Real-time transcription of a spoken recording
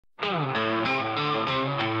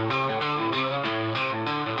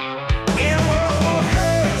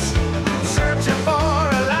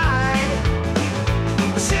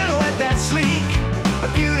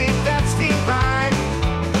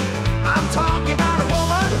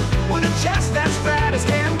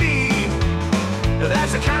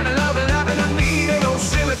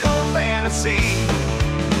see.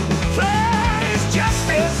 Flat is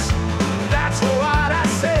justice, that's what I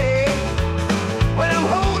say. When I'm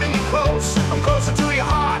holding you close, I'm closer to your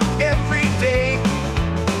heart every day.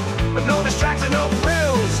 But no distraction, no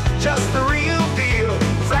frills, just the real deal.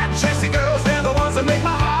 Flat-chested girls, they're the ones that make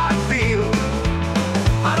my heart feel.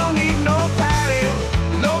 I don't need no padding,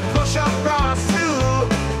 no push-up bras too.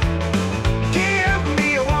 Give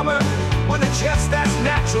me a woman with a chest that's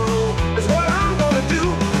natural. Is what I'm gonna do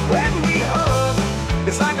when we hug.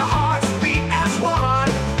 It's like a heart's beat as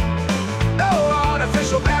one. No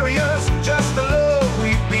artificial barriers, just the love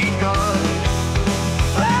we've begun.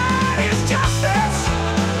 That is justice,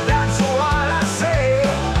 that's what I say.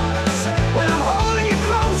 When I'm holding you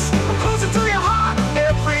close, I'm closer to your heart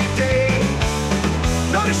every day.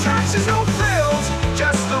 No distractions, no frills,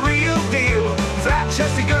 just the real deal.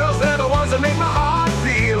 Flat-chested girls, they're the ones that make my heart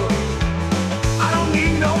feel. I don't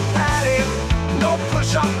need no padding, no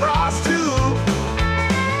push-up bras too.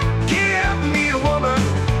 Give me a woman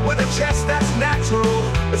with a chest that's natural.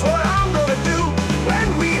 It's what I'm gonna do when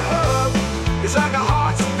we hug. It's like our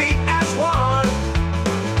hearts beat as one.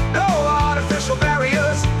 No artificial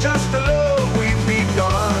barriers, just the love we've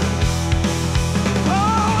begun.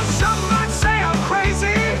 Oh, some might say I'm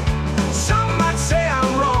crazy, some might say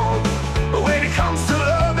I'm wrong. But when it comes to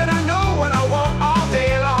love, then I know what I want all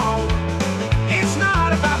day long. It's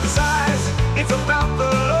not about the size, it's about the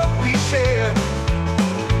love we share.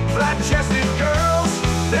 Flat-chested girls,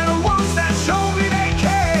 they're the ones that show me they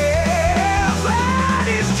care. That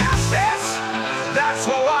is justice, that's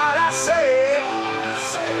what I say.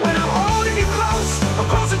 When I'm holding you close, I'm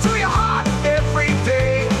closer to your heart every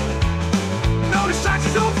day. No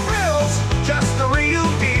distractions, no frills, just the real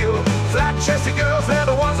deal. Flat-chested girls, they're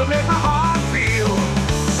the ones that make my heart feel.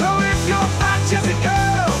 So if you're a flat-chested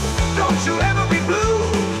girl, don't you ever be blue.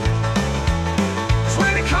 'Cause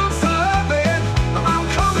when it comes to loving, I'm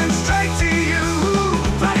coming straight to you.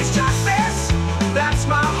 Flat is justice, that's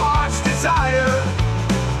my heart's desire.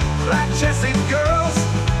 Flat-chested girls,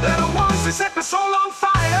 they're the ones that set my soul on